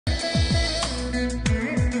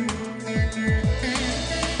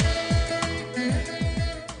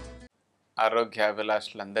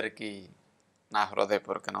ఆరోగ్యాభిలాషులందరికీ నా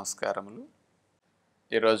హృదయపూర్వక నమస్కారములు.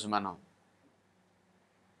 ఈరోజు మనం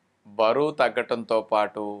బరువు తగ్గటంతో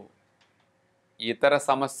పాటు ఇతర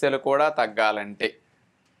సమస్యలు కూడా తగ్గాలంటే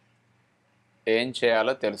ఏం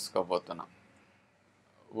చేయాలో తెలుసుకోబోతున్నాం.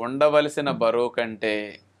 ఉండవలసిన బరువు కంటే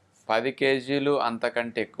 10 కేజీలు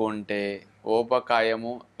అంతకంటే ఎక్కువ ఉంటే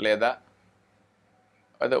ఊబకాయము లేదా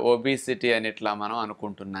ఒబిసిటీ అని ఇట్లా మనం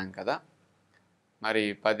అనుకుంటున్నాం కదా. మరి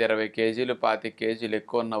 10-20 కేజీలు 25 కేజీలు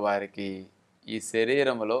ఎక్కువ ఉన్న వారికి ఈ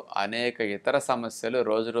శరీరంలో అనేక ఇతర సమస్యలు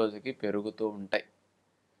రోజు రోజుకి పెరుగుతూ ఉంటాయి.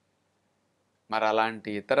 మరి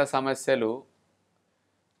అలాంటి ఇతర సమస్యలు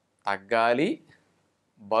తగ్గాలి,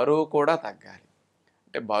 బరువు కూడా తగ్గాలి.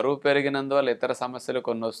 అంటే బరువు పెరిగినందువల్ల ఇతర సమస్యలు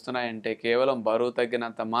కొన్ని వస్తున్నాయంటే కేవలం బరువు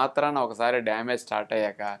తగ్గినంత మాత్రాన ఒకసారి డ్యామేజ్ స్టార్ట్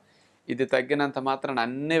అయ్యాక ఇది తగ్గినంత మాత్రాన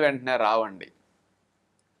అన్నీ వెంటనే రావండి.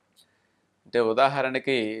 అంటే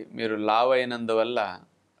ఉదాహరణకి మీరు లావు అయినందువల్ల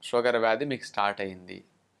షుగర్ వ్యాధి మీకు స్టార్ట్ అయింది.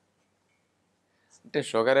 అంటే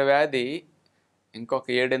షుగర్ వ్యాధి ఇంకొక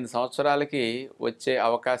 7-8 సంవత్సరాలకి వచ్చే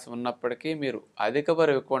అవకాశం ఉన్నప్పటికీ మీరు అధిక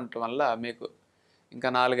బరువు ఎక్కువ ఉండటం వల్ల మీకు ఇంకా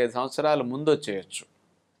 4-5 సంవత్సరాలు ముందు వచ్చేయచ్చు.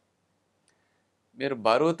 మీరు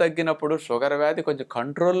బరువు తగ్గినప్పుడు షుగర్ వ్యాధి కొంచెం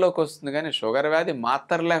కంట్రోల్లోకి వస్తుంది, కానీ షుగర్ వ్యాధి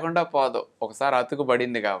మాత్ర లేకుండా పోదు, ఒకసారి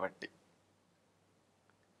అతుకుబడింది కాబట్టి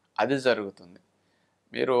అది జరుగుతుంది.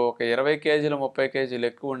 మీరు ఒక 20 కేజీలు 30 కేజీలు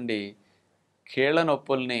ఎక్కువ ఉండి కీళ్ళ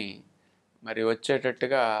నొప్పుల్ని మరి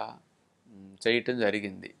వచ్చేటట్టుగా చేయటం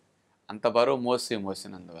జరిగింది, అంత బరువు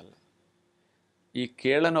మోసినందువల్ల. ఈ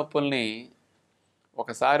కీళ్ళ నొప్పుల్ని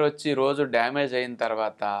ఒకసారి వచ్చి రోజు డ్యామేజ్ అయిన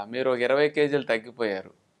తర్వాత మీరు ఒక 20 కేజీలు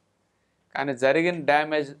తగ్గిపోయారు, కానీ జరిగిన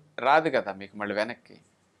డ్యామేజ్ రాదు కదా మీకు మళ్ళీ వెనక్కి.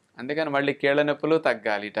 అందుకని మళ్ళీ కీళ్ళ నొప్పులు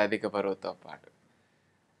తగ్గాలి ఇటు అధిక బరువుతో పాటు.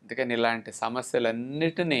 అందుకని ఇలాంటి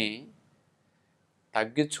సమస్యలన్నిటినీ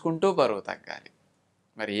తగ్గించుకుంటూ బరువు తగ్గాలి.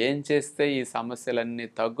 మరి ఏం చేస్తే ఈ సమస్యలన్నీ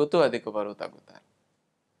తగ్గుతూ అధిక బరువు తగ్గుతారు?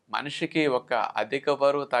 మనిషికి ఒక అధిక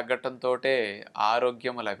బరువు తగ్గటంతో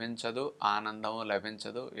ఆరోగ్యము లభించదు, ఆనందము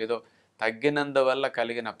లభించదు. ఏదో తగ్గినందువల్ల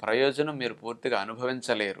కలిగిన ప్రయోజనం మీరు పూర్తిగా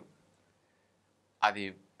అనుభవించలేరు. అది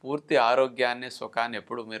పూర్తి ఆరోగ్యాన్ని సుఖాన్ని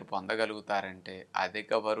ఎప్పుడు మీరు పొందగలుగుతారంటే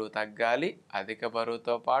అధిక బరువు తగ్గాలి, అధిక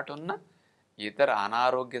బరువుతో పాటు ఉన్న ఇతర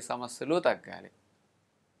అనారోగ్య సమస్యలు తగ్గాలి.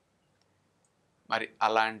 మరి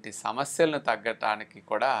అలాంటి సమస్యలను తగ్గటానికి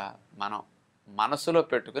కూడా మనం మనసులో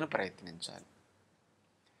పెట్టుకుని ప్రయత్నించాలి.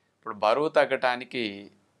 ఇప్పుడు బరువు తగ్గటానికి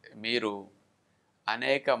మీరు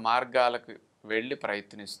అనేక మార్గాలకు వెళ్ళి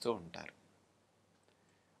ప్రయత్నిస్తూ ఉంటారు.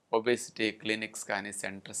 ఒబెసిటీ క్లినిక్స్ కానీ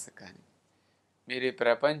సెంటర్స్ కానీ, మీరు ఈ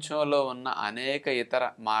ప్రపంచంలో ఉన్న అనేక ఇతర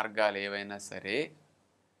మార్గాలు ఏవైనా సరే,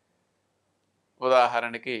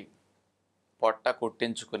 ఉదాహరణకి పొట్ట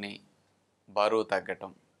కుట్టించుకుని బరువు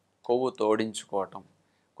తగ్గటం, కొవ్వు తోడించుకోవటం,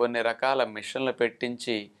 కొన్ని రకాల మిషన్లు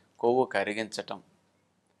పెట్టించి కొవ్వు కరిగించటం,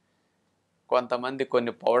 కొంతమంది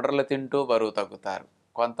కొన్ని పౌడర్లు తింటూ బరువు తగ్గుతారు,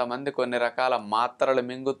 కొంతమంది కొన్ని రకాల మాత్రలు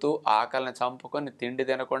మింగుతూ ఆకలిని చంపుకొని తిండి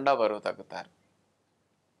తినకుండా బరువు తగ్గుతారు.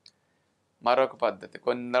 మరొక పద్ధతి,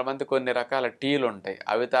 కొంతమంది కొన్ని రకాల టీలు ఉంటాయి,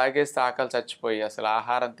 అవి తాగేస్తే ఆకలి చచ్చిపోయి అసలు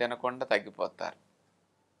ఆహారం తినకుండా తగ్గిపోతారు.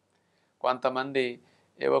 కొంతమంది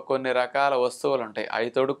ఏవో కొన్ని రకాల వస్తువులు ఉంటాయి, అవి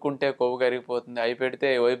తొడుక్కుంటే కొవ్వు కరిగిపోతుంది, అవి పెడితే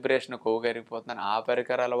వైబ్రేషన్ కొవ్వు కరిగిపోతుందని ఆ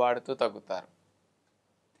పరికరాలు వాడుతూ తగ్గుతారు.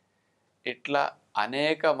 ఇట్లా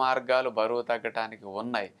అనేక మార్గాలు బరువు తగ్గటానికి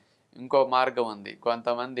ఉన్నాయి. ఇంకో మార్గం ఉంది,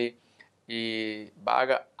 కొంతమంది ఈ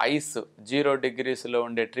బాగా ఐస్ 0 degreesలో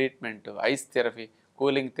ఉండే treatment, ice therapy,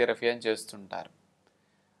 cooling therapy అని చేస్తుంటారు.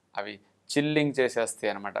 అవి చిల్లింగ్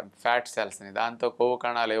చేసేస్తాయి అన్నమాట ఫ్యాట్ సెల్స్ని. దాంతో కొవ్వు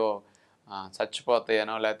కణాలు ఏవో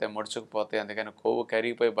చచ్చిపోతాయనో లేకపోతే ముడుచుకుపోతాయి, అందుకని కొవ్వు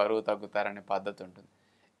కరిగిపోయి బరువు తగ్గుతారనే పద్ధతి ఉంటుంది.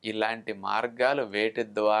 ఇలాంటి మార్గాలు వేటి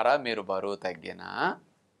ద్వారా మీరు బరువు తగ్గినా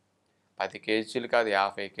 10 కేజీలు కాదు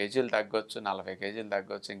 50 కేజీలు తగ్గొచ్చు, 40 కేజీలు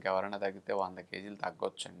తగ్గొచ్చు, ఇంకెవరైనా తగ్గితే 100 కేజీలు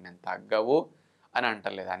తగ్గొచ్చు అండి. నేను తగ్గవు అని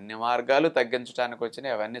అంటలేదు. అన్ని మార్గాలు తగ్గించడానికి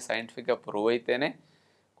వచ్చినాయి, అవన్నీ సైంటిఫిక్గా ప్రూవ్ అయితేనే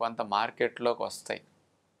కొంత మార్కెట్లోకి వస్తాయి.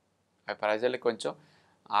 అవి ప్రజలకు కొంచెం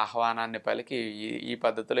ఆహ్వానాన్ని పలికి ఈ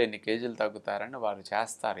పద్ధతిలో ఎన్ని కేజీలు తగ్గుతారని వారు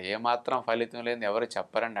చేస్తారు. ఏమాత్రం ఫలితం లేని ఎవరు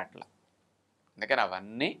చెప్పరండి అట్లా. అందుకని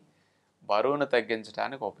అవన్నీ బరువును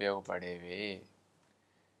తగ్గించడానికి ఉపయోగపడేవి.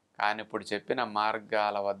 కానీ ఇప్పుడు చెప్పిన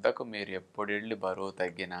మార్గాల వద్దకు మీరు ఎప్పుడు వెళ్ళి బరువు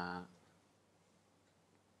తగ్గినా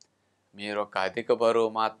మీరు ఒక అధిక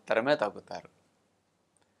బరువు మాత్రమే తగ్గుతారు.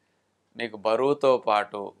 మీకు బరువుతో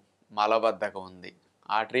పాటు మలబద్ధకం ఉంది,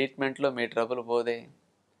 ఆ ట్రీట్మెంట్లో మీ ట్రబుల్ పోదే.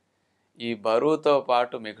 ఈ బరువుతో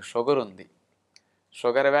పాటు మీకు షుగర్ ఉంది,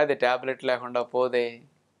 షుగర్ వ్యాధి ట్యాబ్లెట్ లేకుండా పోదే.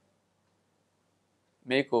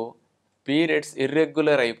 మీకు పీరియడ్స్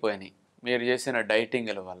ఇర్రెగ్యులర్ అయిపోయినాయి మీరు చేసిన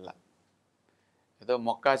డైటింగ్ల వల్ల. ఏదో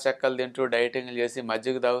మొక్కా చెక్కలు తింటూ డైటింగ్లు చేసి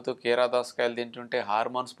మజ్జిగ తాగుతూ కీరా దోసకాయలు తింటుంటే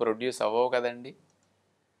హార్మోన్స్ ప్రొడ్యూస్ అవ్వవు కదండి.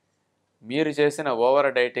 మీరు చేసిన ఓవర్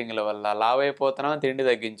డైటింగ్ల వల్ల లావైపోతున్నాం, తిండి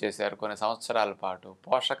తగ్గించేశారు కొన్ని సంవత్సరాల పాటు.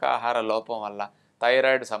 పోషకాహార లోపం వల్ల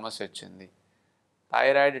థైరాయిడ్ సమస్య వచ్చింది.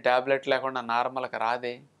 థైరాయిడ్ ట్యాబ్లెట్ లేకుండా నార్మల్కి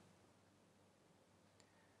రాదే.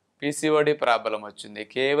 పీసీఓడి ప్రాబ్లం వచ్చింది.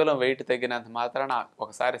 కేవలం వెయిట్ తగ్గినంత మాత్రాన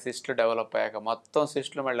ఒకసారి సిస్టులు డెవలప్ అయ్యాక మొత్తం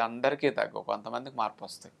సిస్టులు మళ్ళీ అందరికీ తగ్గవు, కొంతమందికి మార్పు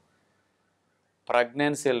వస్తాయి.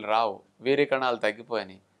 ప్రెగ్నెన్సీలు రావు, వీరి కణాలు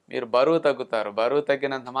తగ్గిపోయినాయి, మీరు బరువు తగ్గుతారు. బరువు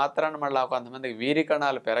తగ్గినంత మాత్రాన మళ్ళీ కొంతమందికి వీరి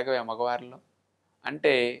కణాలు పెరగవే మగవారిలో.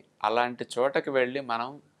 అంటే అలాంటి చోటకి వెళ్ళి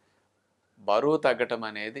మనం బరువు తగ్గటం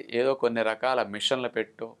అనేది ఏదో కొన్ని రకాల మిషన్లు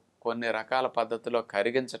పెట్టో కొన్ని రకాల పద్ధతిలో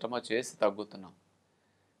కరిగించటమో చేసి తగ్గుతున్నాం.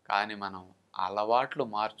 కానీ మనం అలవాట్లు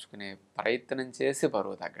మార్చుకునే ప్రయత్నం చేసి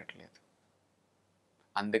బరువు తగ్గట్లేదు.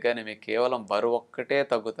 అందుకని మీకు కేవలం బరువు ఒక్కటే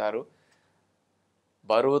తగ్గుతారు.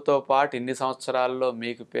 బరువుతో పాటు ఇన్ని సంవత్సరాల్లో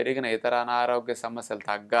మీకు పెరిగిన ఇతర అనారోగ్య సమస్యలు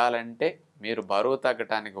తగ్గాలంటే మీరు బరువు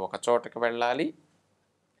తగ్గటానికి ఒక చోటకి వెళ్ళాలి,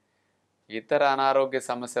 ఇతర అనారోగ్య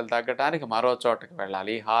సమస్యలు తగ్గటానికి మరో చోటకి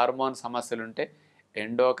వెళ్ళాలి. ఈ హార్మోన్ సమస్యలు ఉంటే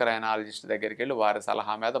ఎండోక్రైనాలజిస్ట్ దగ్గరికి వెళ్ళి వారి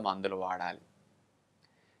సలహా మీద మందులు వాడాలి.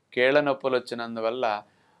 కీళ్ళ నొప్పులు వచ్చినందువల్ల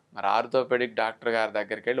మరి ఆర్థోపెడిక్ డాక్టర్ గారి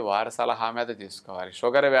దగ్గరికి వెళ్ళి వారి సలహా మీద తీసుకోవాలి.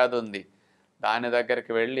 షుగర్ వ్యాధి ఉంది, దాని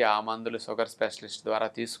దగ్గరికి వెళ్ళి ఆ మందులు షుగర్ స్పెషలిస్ట్ ద్వారా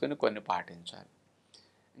తీసుకుని కొన్ని పాటించాలి.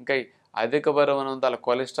 ఇంకా అధిక బరువునంతల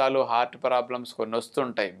కొలెస్ట్రాల్, హార్ట్ ప్రాబ్లమ్స్ కొన్ని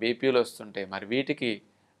వస్తుంటాయి, బీపీలు వస్తుంటాయి. మరి వీటికి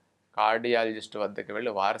కార్డియాలజిస్ట్ వద్దకు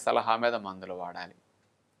వెళ్ళి వారి సలహా మీద మందులు వాడాలి.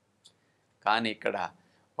 కానీ ఇక్కడ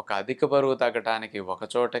ఒక అధిక బరువు తగ్గటానికి ఒక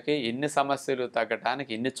చోటకి, ఇన్ని సమస్యలు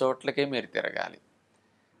తగ్గటానికి ఇన్ని చోట్లకి మీరు తిరగాలి.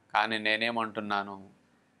 కానీ నేనేమంటున్నాను,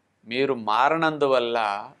 మీరు మారనందువల్ల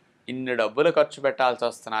ఇన్ని డబ్బులు ఖర్చు పెట్టాల్సి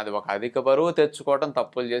వస్తున్నది. ఒక అధిక బరువు తెచ్చుకోవడం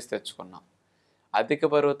తప్పులు చేసి తెచ్చుకున్నాం, అధిక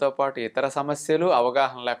బరువుతో పాటు ఇతర సమస్యలు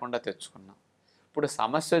అవగాహన లేకుండా తెచ్చుకున్నాం. ఇప్పుడు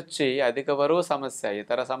సమస్య వచ్చి అధిక బరువు సమస్య,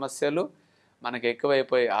 ఇతర సమస్యలు మనకు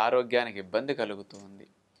ఎక్కువైపోయి ఆరోగ్యానికి ఇబ్బంది కలుగుతుంది.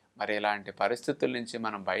 మరి ఇలాంటి పరిస్థితుల నుంచి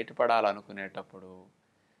మనం బయటపడాలనుకునేటప్పుడు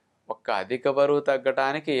ఒక్క అధిక బరువు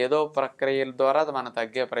తగ్గడానికి ఏదో ప్రక్రియల ద్వారా మనం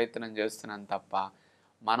తగ్గే ప్రయత్నం చేస్తున్నాం తప్ప,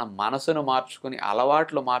 మన మనసును మార్చుకుని,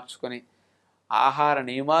 అలవాట్లు మార్చుకుని, ఆహార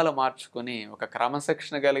నియమాలు మార్చుకుని ఒక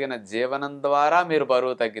క్రమశిక్షణ కలిగిన జీవనం ద్వారా మీరు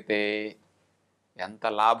బరువు తగ్గితే ఎంత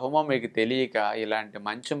లాభమో మీకు తెలియక ఇలాంటి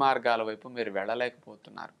మంచి మార్గాల వైపు మీరు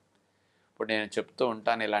వెళ్ళలేకపోతున్నారు. ఇప్పుడు నేను చెప్తూ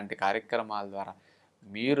ఉంటాను ఇలాంటి కార్యక్రమాల ద్వారా,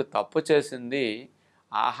 మీరు తప్పు చేసింది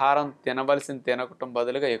ఆహారం తినవలసింది తినకటం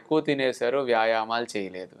బదులుగా ఎక్కువ తినేశారు, వ్యాయామాలు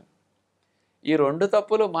చేయలేదు. ఈ రెండు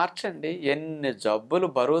తప్పులు మార్చండి. ఎన్ని జబ్బులు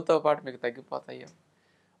బరువుతో పాటు మీకు తగ్గిపోతాయో,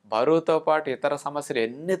 బరువుతో పాటు ఇతర సమస్యలు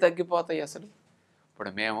ఎన్ని తగ్గిపోతాయి అసలు.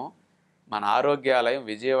 ఇప్పుడు మేము మన ఆరోగ్యాలయం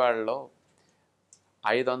విజయవాడలో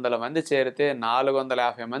 500 మంది చేరితే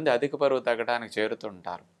 450 మంది అధిక బరువు తగ్గడానికి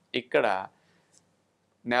చేరుతుంటారు. ఇక్కడ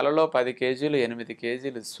నెలలో 10 కేజీలు 8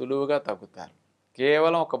 కేజీలు సులువుగా తగ్గుతారు.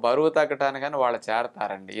 కేవలం ఒక బరువు తగ్గటానికని వాళ్ళు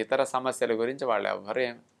చేరతారండి, ఇతర సమస్యల గురించి వాళ్ళు ఎవ్వరూ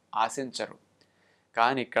ఆశించరు.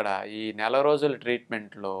 కానీ ఇక్కడ ఈ నెల రోజుల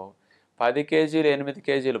ట్రీట్మెంట్లో 10 కేజీలు 8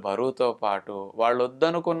 కేజీలు బరువుతో పాటు వాళ్ళు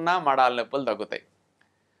వద్దనుకున్నా మడాల నొప్పులు తగ్గుతాయి,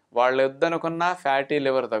 వాళ్ళు వద్దనుకున్నా ఫ్యాటీ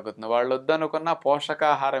లివర్ తగ్గుతుంది, వాళ్ళు వద్దనుకున్నా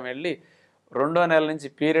పోషకాహారం వెళ్ళి 2వ నెల నుంచి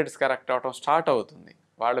పీరియడ్స్ కరెక్ట్ అవ్వటం స్టార్ట్ అవుతుంది.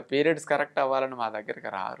 వాళ్ళు పీరియడ్స్ కరెక్ట్ అవ్వాలని మా దగ్గరికి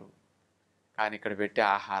రారు, కానీ ఇక్కడ పెట్టే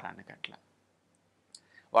ఆహారానికి అట్లా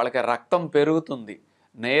వాళ్ళకి రక్తం పెరుగుతుంది,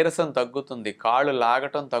 నీరసం తగ్గుతుంది, కాళ్ళు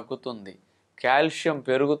లాగటం తగ్గుతుంది, కాల్షియం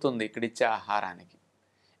పెరుగుతుంది ఇక్కడ ఇచ్చే ఆహారానికి.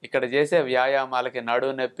 ఇక్కడ చేసే వ్యాయామాలకి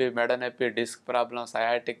నడుము నొప్పి, మెడ నొప్పి, డిస్క్ ప్రాబ్లం,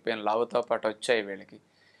 సయాటిక్ పెయిన్ లావుతో పాటు వచ్చాయి వీళ్ళకి.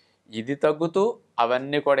 ఇది తగ్గుతూ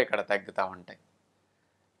అవన్నీ కూడా ఇక్కడ తగ్గుతూ ఉంటాయి.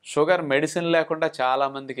 షుగర్ మెడిసిన్ లేకుండా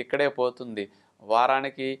చాలామందికి ఇక్కడే పోతుంది.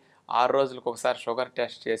 వారానికి 6 రోజులకు ఒకసారి షుగర్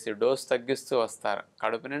టెస్ట్ చేసి డోస్ తగ్గిస్తూ వస్తారు.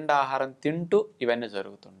 కడుపు నిండా ఆహారం తింటూ ఇవన్నీ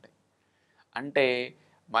జరుగుతుంటాయి. అంటే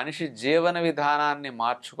మనిషి జీవన విధానాన్ని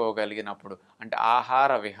మార్చుకోగలిగినప్పుడు, అంటే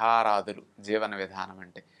ఆహార విహారాదులు జీవన విధానం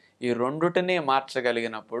అంటే ఈ రెండుటిని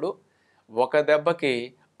మార్చగలిగినప్పుడు ఒక దెబ్బకి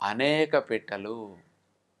అనేక పిట్టలు.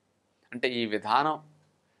 అంటే ఈ విధానం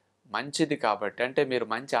మంచిది కాబట్టి, అంటే మీరు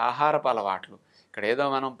మంచి ఆహారపు అలవాట్లు, ఇక్కడ ఏదో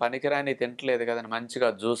మనం పనికిరాని తింటలేదు కదండి. మంచిగా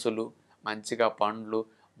జ్యూసులు, మంచిగా పండ్లు,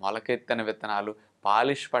 మొలకెత్తిన విత్తనాలు,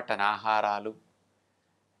 పాలిష్ పట్టని ఆహారాలు,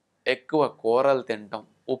 ఎక్కువ కూరలు తినటం,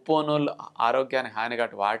 ఉప్పు నూనెలు ఆరోగ్యానికి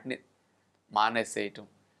హానికటు వాటిని మానేసేయటం,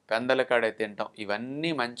 పెందల కడే తినటం,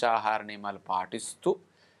 ఇవన్నీ మంచి ఆహార నియమాలు పాటిస్తూ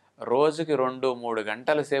రోజుకి 2-3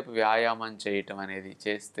 గంటల సేపు వ్యాయామం చేయటం అనేది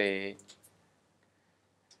చేస్తే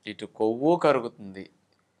ఇటు కొవ్వు కరుగుతుంది,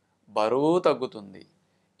 బరువు తగ్గుతుంది,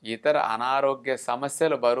 ఇతర అనారోగ్య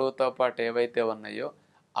సమస్యలు బరువుతో పాటు ఏవైతే ఉన్నాయో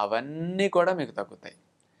అవన్నీ కూడా మీకు తగ్గుతాయి.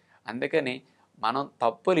 అందుకని మనం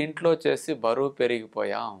తప్పులు ఇంట్లో చేసి బరువు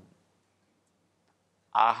పెరిగిపోయాం,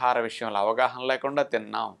 ఆహార విషయంలో అవగాహన లేకుండా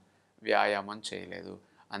తిన్నాం, వ్యాయామం చేయలేదు.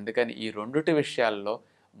 అందుకని ఈ రెండుటి విషయాల్లో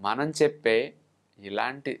మనం చెప్పే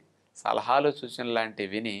ఇలాంటి సలహాలు సూచనలు లాంటివి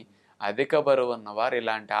విని అధిక బరువు ఉన్నవారు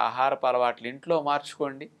ఇలాంటి ఆహారపు అలవాట్లు ఇంట్లో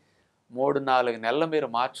మార్చుకోండి. 3-4 నెలలు మీరు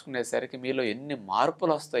మార్చుకునేసరికి మీలో ఎన్ని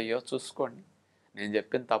మార్పులు వస్తాయో చూసుకోండి. నేను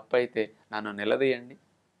చెప్పిన తప్పు అయితే నన్ను నిలదీయండి.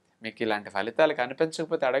 మీకు ఇలాంటి ఫలితాలు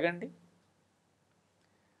కనిపించకపోతే అడగండి.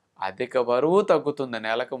 అధిక బరువు తగ్గుతుంది.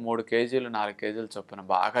 నెలకు 3 కేజీలు 4 కేజీలు చొప్పున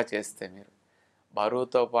బాగా చేస్తే మీరు.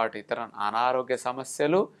 బరువుతో పాటు ఇతర అనారోగ్య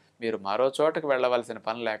సమస్యలు, మీరు మరో చోటకు వెళ్ళవలసిన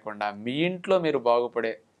పని లేకుండా మీ ఇంట్లో మీరు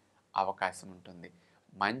బాగుపడే అవకాశం ఉంటుంది.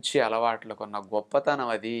 మంచి అలవాట్లకు ఉన్న గొప్పతనం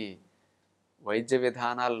అది. వైద్య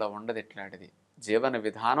విధానాల్లో ఉండదు ఇట్లాంటిది. జీవన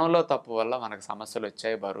విధానంలో తప్పు వల్ల మనకు సమస్యలు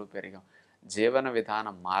వచ్చాయి, బరువు పెరిగాం. జీవన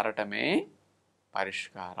విధానం మారటమే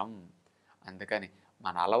పరిష్కారం. అందుకని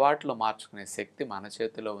మన అలవాట్లు మార్చుకునే శక్తి మన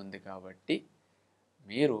చేతిలో ఉంది. కాబట్టి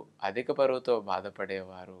మీరు అధిక బరువుతో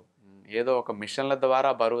బాధపడేవారు ఏదో ఒక మిషన్ల ద్వారా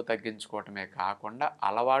బరువు తగ్గించుకోవటమే కాకుండా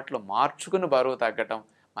అలవాట్లు మార్చుకుని బరువు తగ్గటం,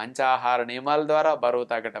 మంచి ఆహార నియమాల ద్వారా బరువు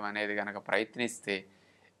తగ్గటం అనేది కనుక ప్రయత్నిస్తే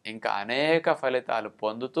ఇంకా అనేక ఫలితాలు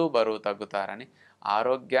పొందుతూ బరువు తగ్గుతారని,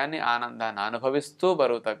 ఆరోగ్యాన్ని ఆనందాన్ని అనుభవిస్తూ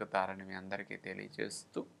బరువు తగ్గుతారని మీ అందరికీ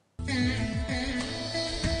తెలియజేస్తూ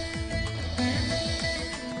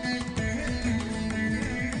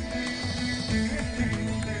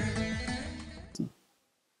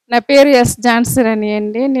నా పేరు ఎస్ జాన్సన్ అని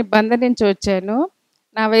అండి. నేను బందర్ నుంచి వచ్చాను.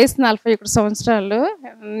 నా వయసు 41 సంవత్సరాలు.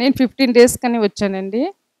 నేను 15 డేస్ కానీ వచ్చానండి.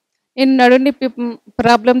 నేను నడునొప్పి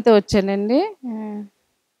ప్రాబ్లంతో వచ్చానండి.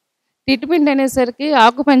 ట్రీట్మెంట్ అనేసరికి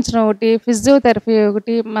ఆకుపంచర్ ఒకటి, ఫిజియోథెరపీ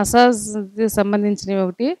ఒకటి, మసాజ్ సంబంధించినవి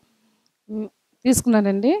ఒకటి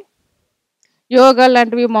తీసుకున్నానండి. యోగా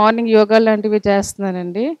లాంటివి, మార్నింగ్ యోగా లాంటివి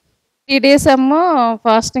చేస్తున్నానండి. 3 డేస్ ఏమో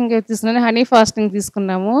ఫాస్టింగ్ తీసుకున్నాను, హనీ ఫాస్టింగ్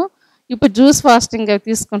తీసుకున్నాము. ఇప్పుడు జ్యూస్ ఫాస్టింగ్ అవి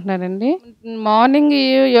తీసుకుంటున్నానండి. మార్నింగ్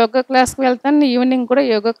యోగా క్లాస్కి వెళ్తాను, ఈవినింగ్ కూడా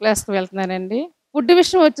యోగా క్లాస్కి వెళ్తున్నానండి. ఫుడ్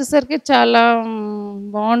విషయం వచ్చేసరికి చాలా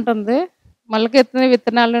బాగుంటుంది. మొలకెత్తిన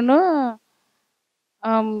విత్తనాలను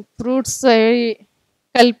ఫ్రూట్స్ అవి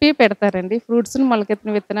కలిపి పెడతారండి. ఫ్రూట్స్ని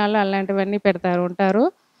మొలకెత్తిన విత్తనాలు అలాంటివన్నీ ఉంటారు.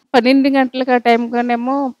 12 గంటలకు ఆ టైం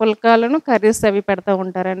కానేమో పుల్కాలను కర్రీస్ అవి పెడతా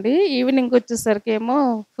ఉంటారండి. ఈవినింగ్ వచ్చేసరికి ఏమో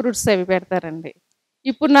ఫ్రూట్స్ అవి పెడతారండి.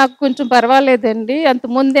 ఇప్పుడు నాకు కొంచెం పర్వాలేదండి.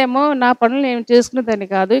 అంతకుముందేమో నా పనులు నేను చేసుకునేదాన్ని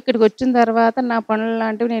కాదు. ఇక్కడికి వచ్చిన తర్వాత నా పనులు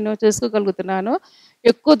లాంటివి నేను చేసుకోగలుగుతున్నాను.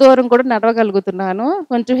 ఎక్కువ దూరం కూడా నడవగలుగుతున్నాను.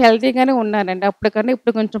 కొంచెం హెల్తీగానే ఉన్నానండి అప్పటికన్నా.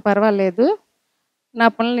 ఇప్పుడు కొంచెం పర్వాలేదు. నా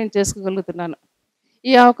పనులు నేను చేసుకోగలుగుతున్నాను.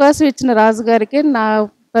 ఈ అవకాశం ఇచ్చిన రాజుగారికి నా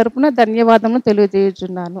తరపున ధన్యవాదములు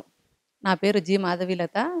తెలియజేయుచున్నాను. నా పేరు జి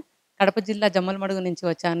మాధవీలత. కడప జిల్లా జమ్మలమడుగు నుంచి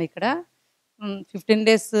వచ్చాను. ఇక్కడ 15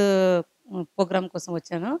 డేస్ ప్రోగ్రామ్ కోసం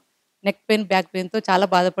వచ్చాను. నెక్ పెయిన్, బ్యాక్ పెయిన్తో చాలా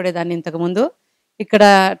బాధపడేదాన్ని ఇంతకుముందు. ఇక్కడ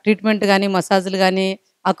ట్రీట్మెంట్ కానీ, మసాజులు కానీ,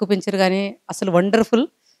 ఆకుపెంచర్ కానీ అసలు వండర్ఫుల్.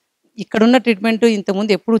 ఇక్కడున్న ట్రీట్మెంట్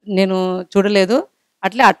ఇంతకుముందు ఎప్పుడు నేను చూడలేదు.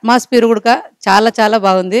 అట్లే అట్మాస్ఫియర్ కూడా చాలా చాలా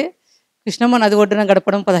బాగుంది. కృష్ణమ్మ నది ఒడ్డున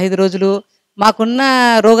గడపడం 15 రోజులు మాకున్న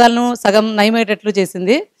రోగాలను సగం నయమయ్యేటట్లు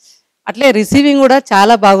చేసింది. అట్లే రిసీవింగ్ కూడా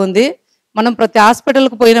చాలా బాగుంది. మనం ప్రతి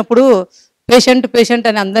హాస్పిటల్కి పోయినప్పుడు పేషెంట్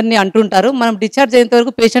అని అందరినీ అంటుంటారు. మనం డిశ్చార్జ్ అయ్యేంత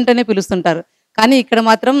వరకు పేషెంట్ అనే పిలుస్తుంటారు. కానీ ఇక్కడ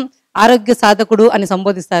మాత్రం ఆరోగ్య సాధకుడు అని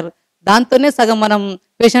సంబోధిస్తారు. దాంతోనే సగం మనం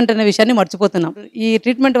పేషెంట్ అనే విషయాన్ని మర్చిపోతున్నాం. ఈ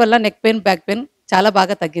ట్రీట్మెంట్ వల్ల నెక్ పెయిన్, బ్యాక్ పెయిన్ చాలా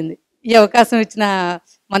బాగా తగ్గింది. ఈ అవకాశం ఇచ్చిన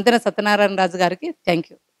మంతెన సత్యనారాయణ రాజు గారికి థ్యాంక్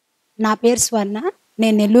యూ. నా పేరు స్వర్ణ.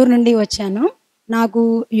 నేను నెల్లూరు నుండి వచ్చాను. నాకు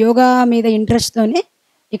యోగా మీద ఇంట్రెస్ట్తోనే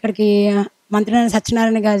ఇక్కడికి మంతెన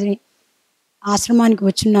సత్యనారాయణ గారి ఆశ్రమానికి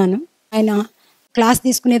వచ్చున్నాను. ఆయన క్లాస్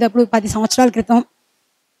తీసుకునేటప్పుడు 10 సంవత్సరాల క్రితం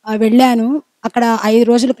వెళ్ళాను. అక్కడ 5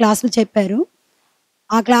 రోజులు క్లాసులు చెప్పారు.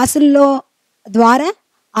 ఆ క్లాసుల్లో ద్వారా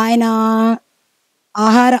ఆయన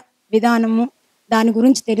ఆహార విధానము దాని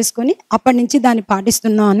గురించి తెలుసుకొని అప్పటి నుంచి దాన్ని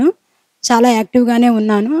పాటిస్తున్నాను. చాలా యాక్టివ్గానే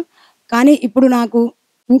ఉన్నాను. కానీ ఇప్పుడు నాకు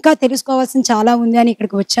ఇంకా తెలుసుకోవాల్సిన చాలా ఉంది అని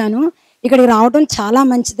ఇక్కడికి వచ్చాను. ఇక్కడికి రావడం చాలా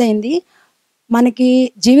మంచిదైంది. మనకి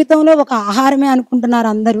జీవితంలో ఒక ఆహారమే అనుకుంటున్నారు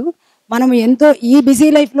అందరూ. మనం ఎంతో ఈ బిజీ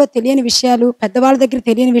లైఫ్లో తెలియని విషయాలు, పెద్దవాళ్ళ దగ్గర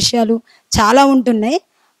తెలియని విషయాలు చాలా ఉంటున్నాయి.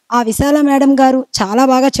 ఆ విశాల మేడం గారు చాలా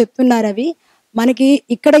బాగా చెప్తున్నారు. అవి మనకి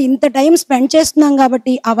ఇక్కడ ఇంత టైం స్పెండ్ చేస్తున్నాం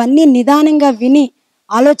కాబట్టి అవన్నీ నిదానంగా విని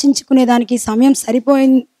ఆలోచించుకునే దానికి సమయం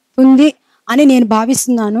సరిపోతుంది అని నేను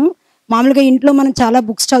భావిస్తున్నాను. మామూలుగా ఇంట్లో మనం చాలా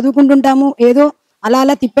బుక్స్ చదువుకుంటుంటాము, ఏదో అలా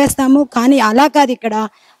అలా తిప్పేస్తాము. కానీ అలా కాదు, ఇక్కడ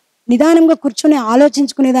నిదానంగా కూర్చొని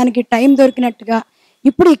ఆలోచించుకునే దానికి టైం దొరికినట్టుగా.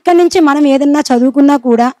 ఇప్పుడు ఇక్కడి నుంచి మనం ఏదన్నా చదువుకున్నా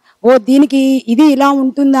కూడా దీనికి ఇది ఇలా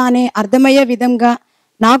ఉంటుందా అనే అర్థమయ్యే విధంగా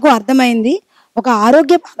నాకు అర్థమైంది. ఒక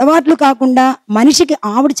ఆరోగ్య అలవాట్లు కాకుండా మనిషికి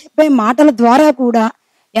ఆవిడ చెప్పే మాటల ద్వారా కూడా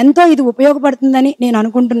ఎంతో ఇది ఉపయోగపడుతుందని నేను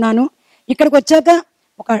అనుకుంటున్నాను. ఇక్కడికి వచ్చాక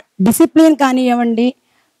ఒక డిసిప్లిన్ కానివ్వండి,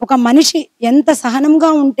 ఒక మనిషి ఎంత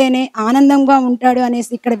సహనంగా ఉంటేనే ఆనందంగా ఉంటాడు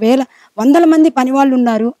అనేసి ఇక్కడ వందల మంది పని వాళ్ళు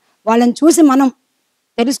ఉన్నారు. వాళ్ళని చూసి మనం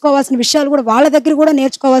తెలుసుకోవాల్సిన విషయాలు కూడా వాళ్ళ దగ్గర కూడా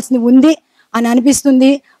నేర్చుకోవాల్సింది ఉంది అని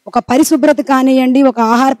అనిపిస్తుంది. ఒక పరిశుభ్రత కానివ్వండి, ఒక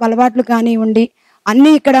ఆహారపు అలవాట్లు కానివ్వండి,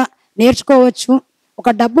 అన్నీ ఇక్కడ నేర్చుకోవచ్చు. ఒక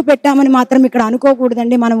డబ్బు పెట్టామని మాత్రం ఇక్కడ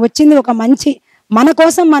అనుకోకూడదండి. మనం వచ్చింది ఒక మంచి, మన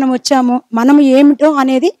కోసం మనం వచ్చాము, మనం ఏమిటో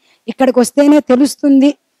అనేది ఇక్కడికి వస్తేనే తెలుస్తుంది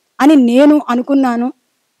అని నేను అనుకున్నాను.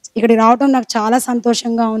 ఇక్కడికి రావటం నాకు చాలా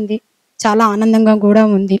సంతోషంగా ఉంది, చాలా ఆనందంగా కూడా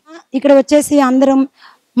ఉంది. ఇక్కడ వచ్చేసి అందరం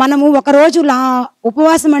మనము ఒకరోజు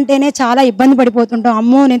ఉపవాసం అంటేనే చాలా ఇబ్బంది పడిపోతుంటాం.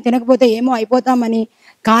 అమ్మో నేను తినకపోతే ఏమో అయిపోతామని.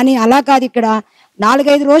 కానీ అలా కాదు, ఇక్కడ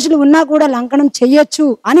 4-5 రోజులు ఉన్నా కూడా లంకనం చెయ్యొచ్చు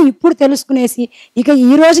అని ఇప్పుడు తెలుసుకునేసి ఇక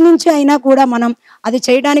ఈ రోజు నుంచి అయినా కూడా మనం అది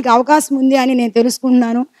చేయడానికి అవకాశం ఉంది అని నేను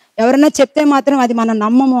తెలుసుకుంటున్నాను. ఎవరన్నా చెప్తే మాత్రం అది మనం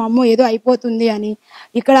నమ్మము, అమ్మో ఏదో అయిపోతుంది అని.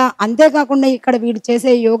 ఇక్కడ అంతేకాకుండా ఇక్కడ వీళ్ళు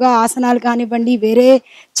చేసే యోగా ఆసనాలు కానివ్వండి, వేరే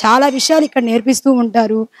చాలా విషయాలు ఇక్కడ నేర్పిస్తూ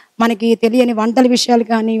ఉంటారు. మనకి తెలియని వంటల విషయాలు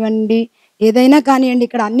కానివ్వండి, ఏదైనా కానివ్వండి,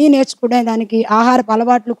 ఇక్కడ అన్నీ నేర్చుకోవడానికి ఆహారపు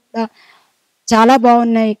అలవాట్లు కూడా చాలా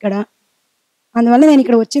బాగున్నాయి ఇక్కడ. అందువల్ల నేను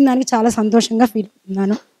ఇక్కడ వచ్చిన దానికి చాలా సంతోషంగా ఫీల్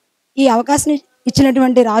అవుతున్నాను. ఈ అవకాశం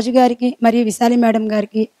ఇచ్చినటువంటి రాజు గారికి మరియు విశాలి మేడం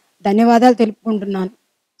గారికి ధన్యవాదాలు తెలుపుకుంటున్నాను.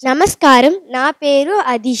 నమస్కారం, నా పేరు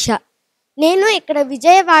అదీష. నేను ఇక్కడ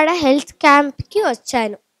విజయవాడ హెల్త్ క్యాంప్కి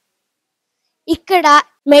వచ్చాను. ఇక్కడ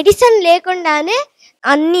మెడిసిన్ లేకుండానే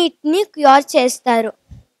అన్నిటినీ క్యూర్ చేస్తారు.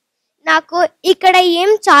 నాకు ఇక్కడ ఏం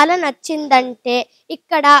చాలా నచ్చిందంటే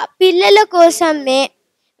ఇక్కడ పిల్లల కోసమే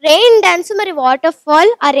రెయిన్ డాన్స్ మరి వాటర్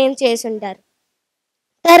ఫాల్ అరేంజ్ చేసి ఉంటారు.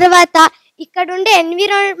 తర్వాత ఇక్కడ ఉండే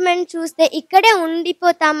ఎన్విరాన్మెంట్ చూస్తే ఇక్కడే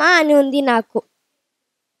ఉండిపోతామా అని ఉంది నాకు.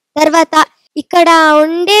 తర్వాత ఇక్కడ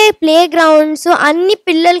ఉండే ప్లే గ్రౌండ్స్ అన్ని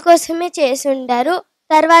పిల్లల కోసమే చేసి ఉంటారు.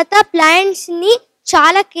 తర్వాత ప్లాంట్స్ని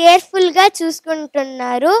చాలా కేర్ఫుల్గా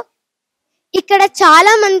చూసుకుంటున్నారు. ఇక్కడ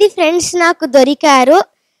చాలా మంది ఫ్రెండ్స్ నాకు దొరికారు.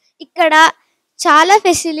 ఇక్కడ చాలా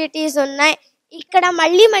ఫెసిలిటీస్ ఉన్నాయి. ఇక్కడ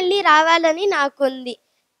మళ్ళీ మళ్ళీ రావాలని నాకుంది.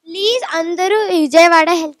 ప్లీజ్ అందరూ విజయవాడ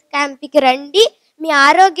హెల్త్ క్యాంప్కి రండి, మీ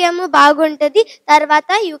ఆరోగ్యము బాగుంటుంది.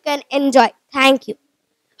 తర్వాత you can enjoy. Thank you.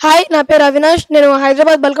 Hi, నా పేరు అవినాష్. నేను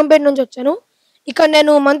హైదరాబాద్ బల్కంపేట నుంచి వచ్చాను. ఇక్కడ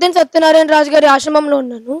నేను మంతెన సత్యనారాయణ రాజు గారి ఆశ్రమంలో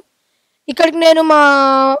ఉన్నాను. ఇక్కడికి నేను మా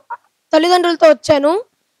తల్లిదండ్రులతో వచ్చాను.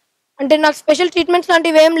 అంటే నాకు స్పెషల్ ట్రీట్మెంట్స్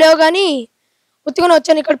లాంటివి ఏం లేవు, కానీ ఉత్తిగానే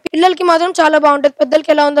వచ్చాను. ఇక్కడ పిల్లలకి మాత్రం చాలా బాగుంటుంది, పెద్దలకి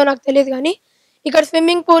ఎలా ఉందో నాకు తెలియదు. కానీ ఇక్కడ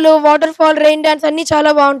swimming pool, water fall, rain dance అన్నీ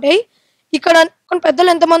చాలా బాగుంటాయి. ఇక్కడ పెద్దలు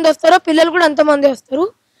ఎంతమంది వస్తారో పిల్లలు కూడా అంతమంది వస్తారు.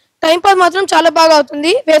 టైంపాస్ మాత్రం చాలా బాగా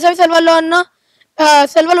అవుతుంది. వేసవి సెలవుల్లో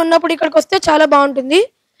సెలవులు ఉన్నప్పుడు ఇక్కడికి వస్తే చాలా బాగుంటుంది.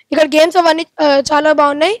 ఇక్కడ గేమ్స్ అవన్నీ చాలా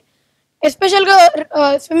బాగున్నాయి. ఎస్పెషల్గా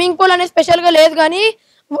స్విమ్మింగ్ పూల్ అనేది స్పెషల్గా లేదు, కానీ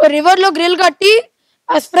రివర్లో గ్రిల్ కట్టి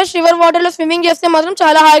ఫ్రెష్ రివర్ వాటర్లో స్విమ్మింగ్ చేస్తే మాత్రం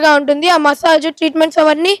చాలా హాయిగా ఉంటుంది. ఆ మసాజ్ ట్రీట్మెంట్స్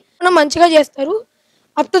అవన్నీ మంచిగా చేస్తారు.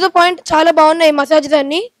 అప్ టు ద పాయింట్ చాలా బాగున్నాయి మసాజ్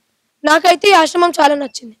అన్నీ. నాకైతే ఈ ఆశ్రమం చాలా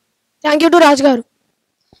నచ్చింది. థ్యాంక్ యూ టు రాజు గారు.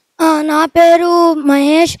 నా పేరు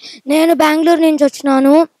మహేష్. నేను బెంగళూరు నుంచి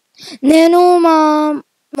వచ్చినాను. నేను మా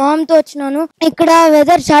మామ్తో వచ్చినాను. ఇక్కడ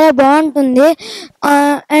వెదర్ చాలా బాగుంటుంది.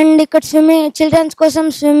 అండ్ ఇక్కడ చిల్డ్రన్స్ కోసం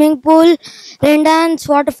swimming pool, rain dance,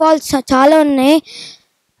 water falls చాలా ఉన్నాయి.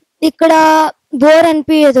 ఇక్కడ బోర్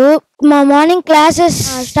అనిపించదు. మా మార్నింగ్ క్లాసెస్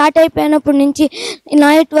స్టార్ట్ అయిపోయినప్పటి నుంచి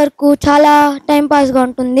నైట్ వరకు చాలా టైంపాస్గా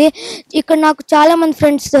ఉంటుంది. ఇక్కడ నాకు చాలా మంది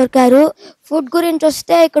ఫ్రెండ్స్ దొరికారు. ఫుడ్ గురించి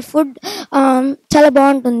వస్తే ఇక్కడ ఫుడ్ చాలా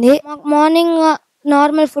బాగుంటుంది. మాకు మార్నింగ్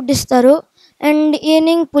నార్మల్ ఫుడ్ ఇస్తారు and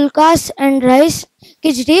evening phulkas and rice,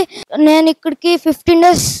 khichdi. నేను ఇక్కడికి 15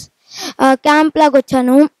 days క్యాంప్ లాగా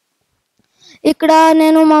వచ్చాను. ఇక్కడ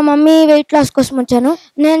నేను మా మమ్మీ వెయిట్ లాస్ కోసం వచ్చాను.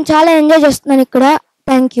 నేను చాలా ఎంజాయ్ చేస్తున్నాను ఇక్కడ.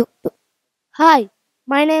 Thank you. Hi,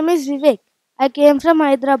 my name is Vivek. I came from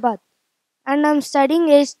Hyderabad and I'm studying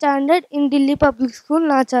 8th standard in Delhi Public School,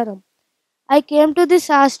 Nacharam. I came to this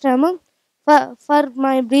ashram for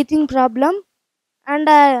my breathing problem,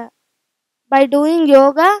 and by doing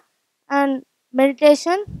yoga and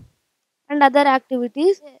meditation and other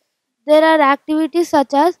activities. There are activities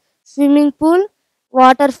such as swimming pool,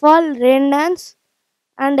 waterfall, rain dance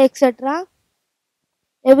and etc.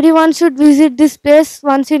 Everyone should visit this place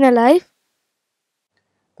once in a life.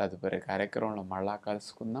 తదుపరి కార్యక్రమంలో మళ్ళా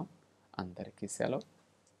కలుసుకుందాం. అందరికీ సెలవు.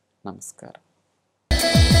 నమస్కారం.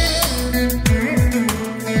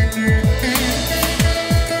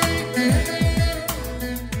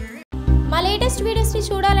 మా latest వీడియోస్ని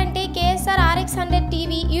చూడాలంటే KSR RX 100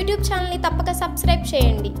 టీవీ యూట్యూబ్ ఛానల్ని తప్పక సబ్స్క్రైబ్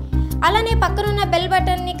చేయండి. అలానే పక్కనున్న బెల్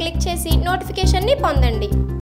బటన్ని క్లిక్ చేసి నోటిఫికేషన్ని పొందండి.